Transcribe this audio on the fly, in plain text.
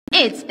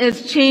It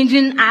is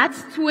changing at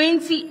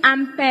 20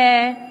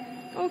 ampere.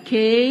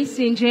 Okay,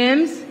 St.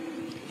 James.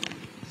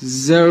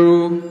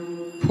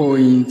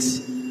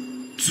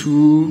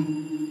 0.2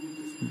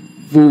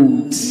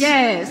 volts.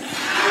 Yes.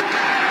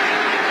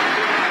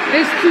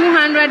 It's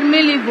 200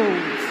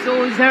 millivolts,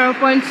 so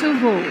 0.2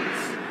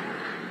 volts.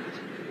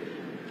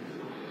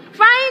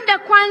 Find the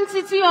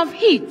quantity of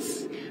heat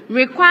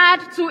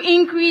required to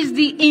increase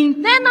the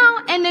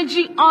internal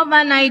energy of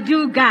an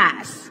ideal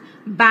gas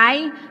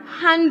by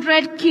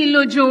 100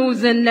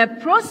 kilojoules in the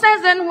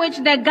process in which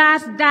the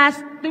gas does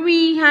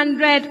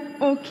 300.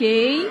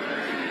 Okay.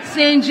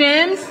 St.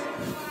 James.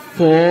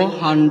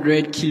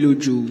 400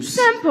 kilojoules.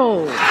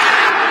 Simple.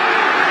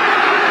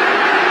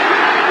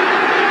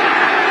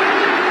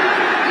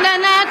 The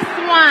next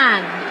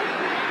one.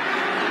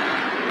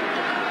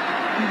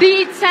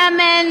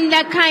 Determine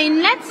the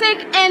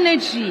kinetic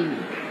energy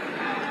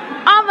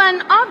of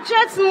an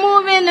object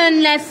moving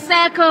in a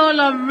circle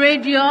of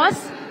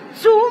radius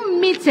 2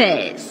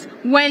 meters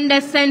when the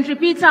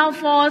centripetal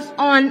force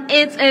on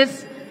it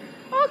is,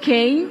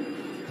 okay,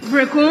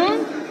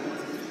 Berekum.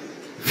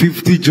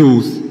 50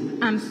 joules.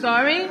 I'm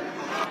sorry.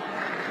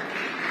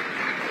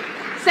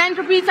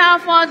 Centripetal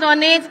force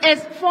on it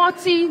is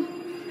 40.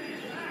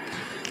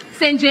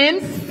 St.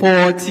 James?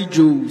 40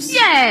 joules.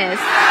 Yes.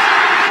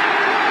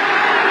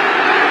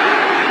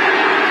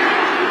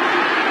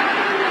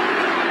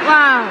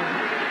 Wow.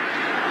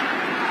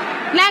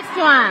 Next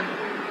one.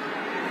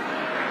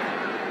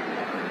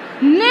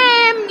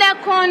 Name the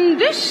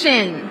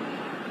condition.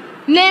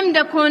 Name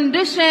the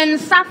condition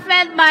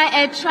suffered by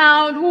a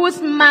child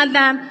whose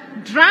mother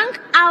drank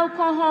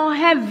alcohol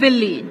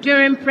heavily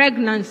during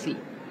pregnancy.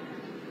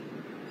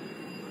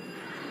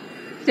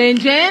 St.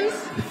 James?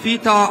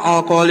 Fetal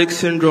alcoholic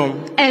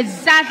syndrome.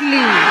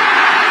 Exactly.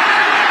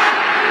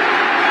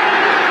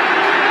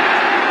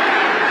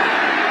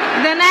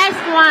 The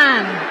next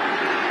one.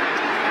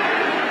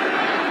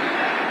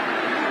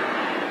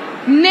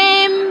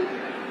 Name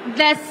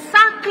the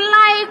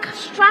sac-like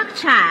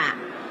structure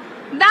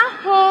that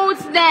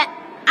holds the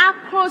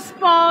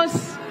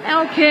acrospores.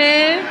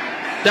 Okay.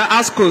 The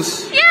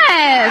ascus.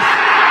 Yes.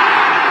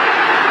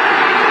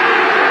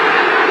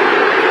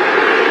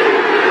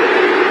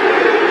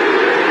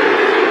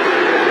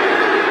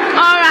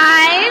 All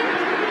right.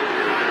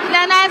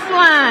 The next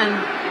one.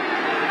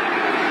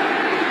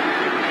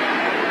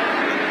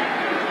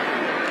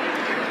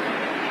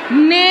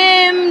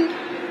 Name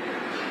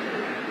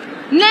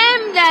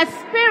the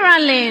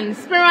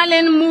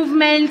spiraling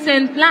movements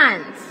in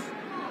plants.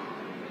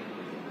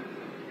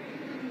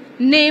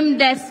 Name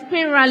the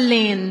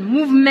spiraling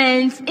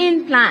movements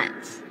in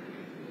plants.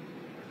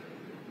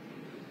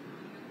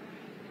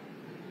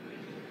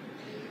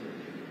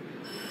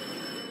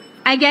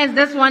 I guess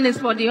this one is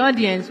for the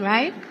audience,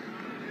 right?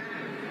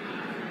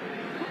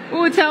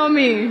 Who tell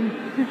me?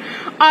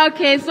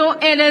 Okay, so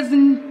it is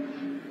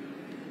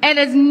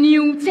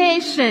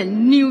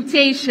nutation.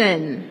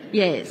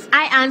 Yes,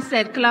 I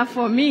answered. Clap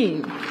for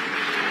me.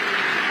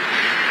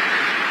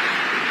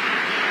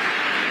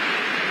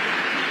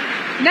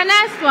 The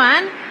next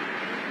one.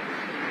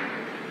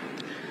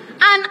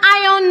 An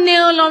iron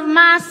nail of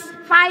mass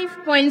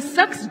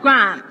 5.6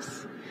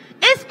 grams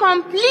is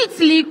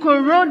completely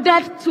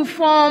corroded to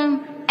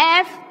form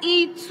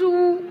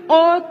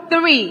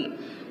Fe2O3.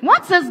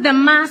 What is the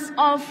mass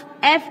of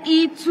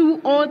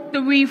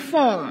Fe2O3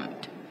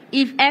 formed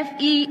if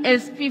Fe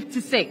is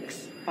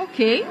 56?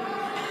 Okay.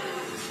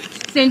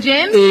 St.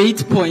 James?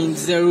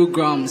 8.0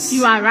 grams.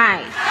 You are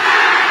right.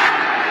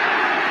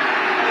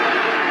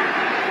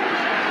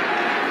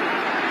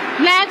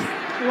 Next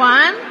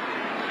one.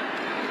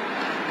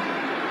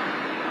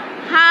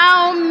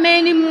 How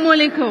many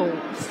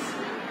molecules?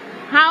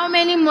 How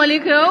many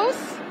molecules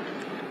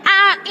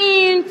are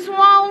in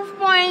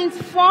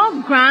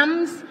 12.4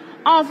 grams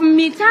of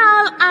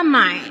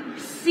methylamine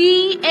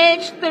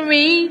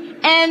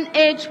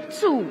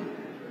CH3NH2?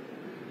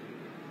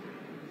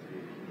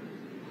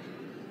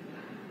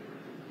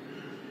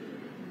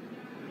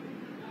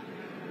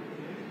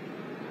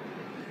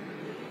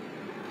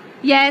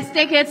 Yes,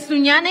 take it,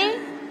 Sunyani.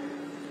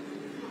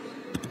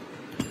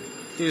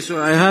 Okay,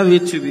 so I have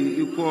it to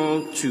be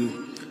equal to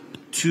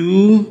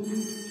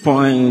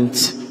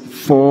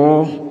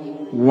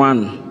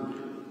 2.41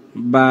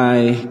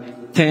 by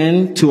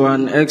 10 to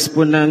an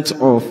exponent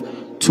of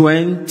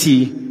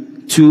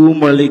 22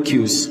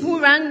 molecules. Who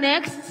rang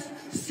next?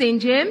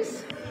 St.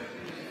 James?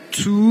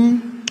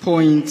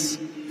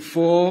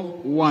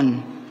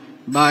 2.41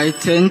 by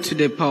 10 to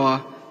the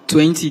power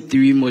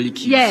 23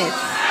 molecules. Yes.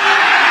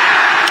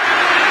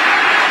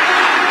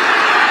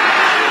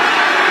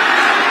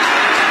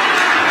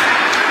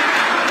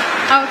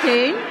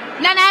 Okay,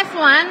 the next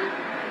one.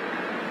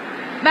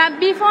 But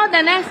before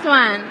the next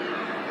one,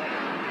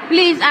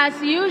 please, as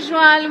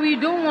usual, we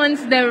don't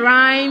want the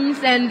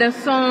rhymes and the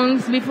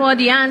songs before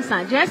the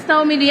answer. Just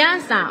tell me the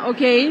answer,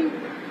 okay?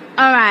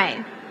 All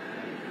right.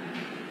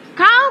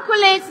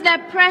 Calculate the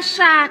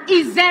pressure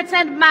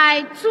exerted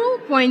by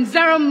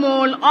 2.0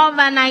 mole of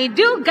an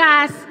ideal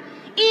gas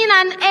in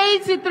an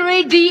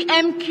 83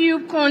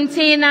 DMQ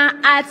container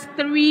at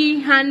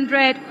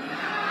 300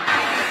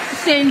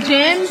 St.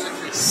 James?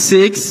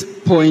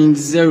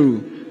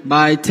 6.0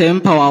 by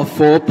 10 power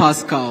 4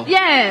 Pascal.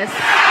 Yes.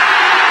 60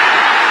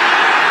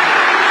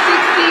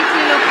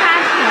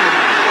 kilopascal.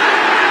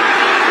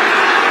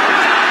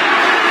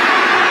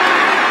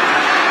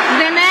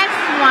 The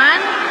next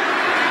one.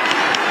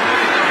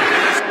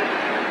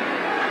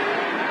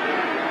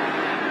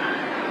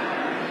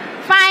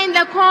 Find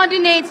the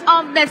coordinates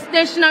of the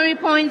stationary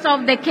points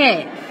of the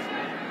curve.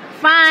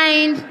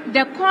 Find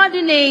the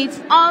coordinates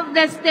of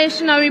the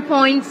stationary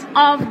points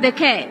of the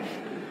curve.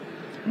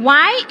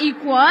 Y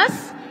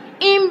equals,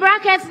 in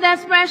brackets, the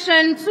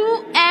expression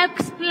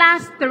 2x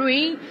plus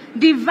 3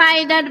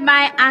 divided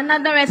by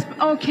another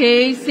expression.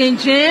 Okay, St.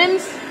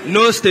 James.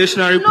 No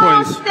stationary No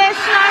points.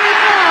 stationary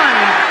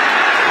point.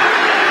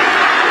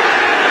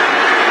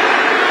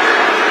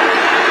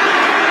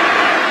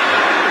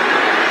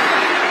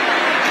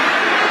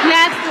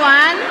 Next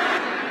one.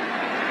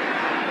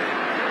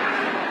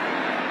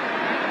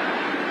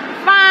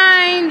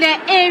 Find the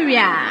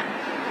area.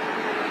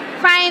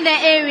 Find the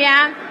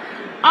area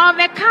of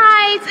a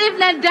kite if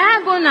the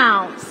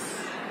diagonals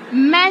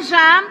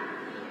measure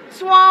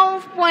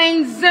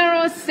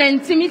 12.0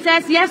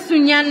 centimeters. Yes,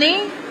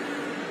 Sunyani.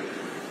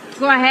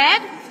 Go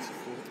ahead.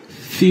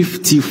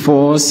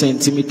 54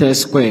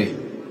 centimeters square.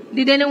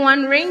 Did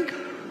anyone ring?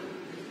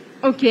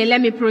 Okay,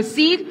 let me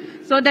proceed.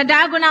 So the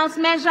diagonals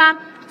measure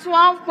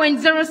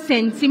 12.0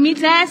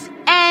 centimeters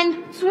and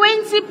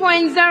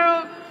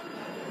 20.0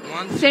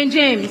 St.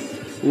 James.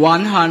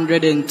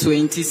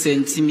 120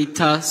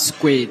 centimeters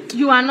squared.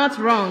 You are not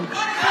wrong.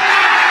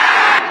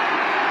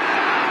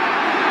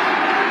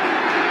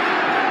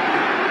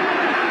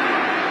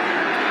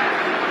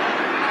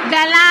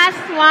 The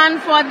last one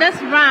for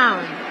this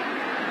round.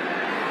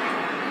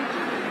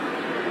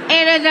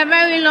 It is a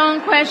very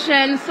long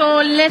question, so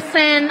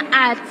listen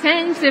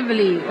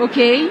attentively,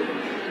 okay?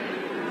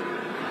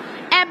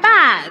 A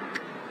bag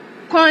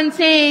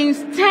contains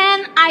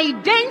 10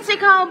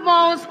 identical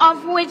balls,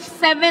 of which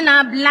 7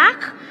 are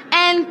black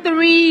and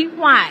 3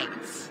 white.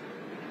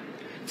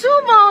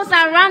 2 balls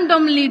are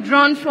randomly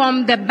drawn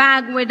from the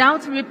bag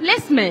without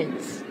replacement.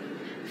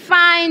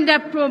 Find the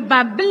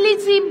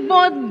probability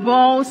both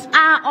balls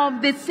are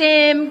of the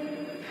same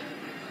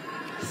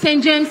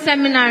St. James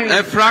Seminary.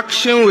 A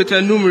fraction with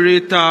a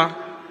numerator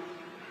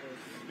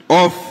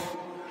of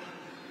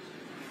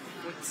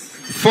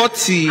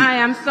 40. I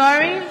am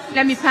sorry.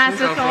 Let me pass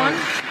it on.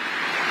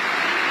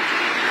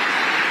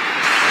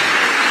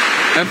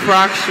 A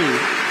fraction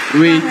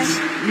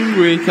with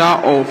numerator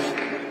of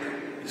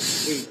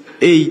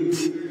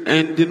 8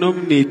 and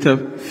denominator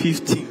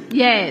 15.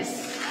 Yes.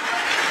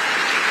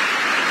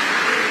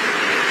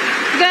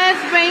 This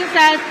brings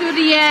us to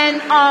the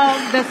end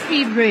of the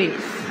speed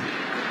race.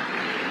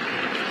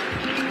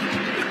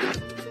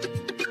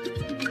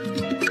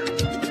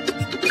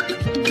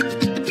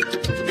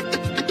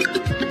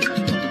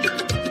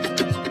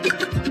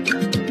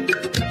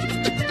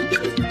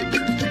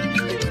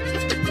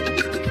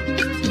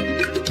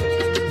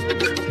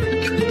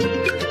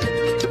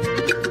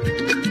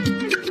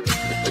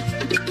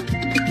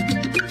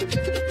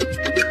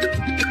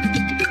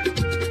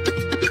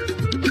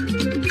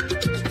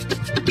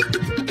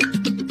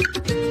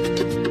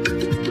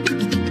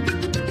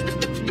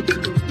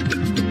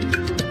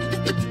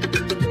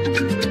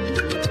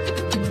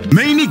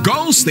 Many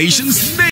Go stations.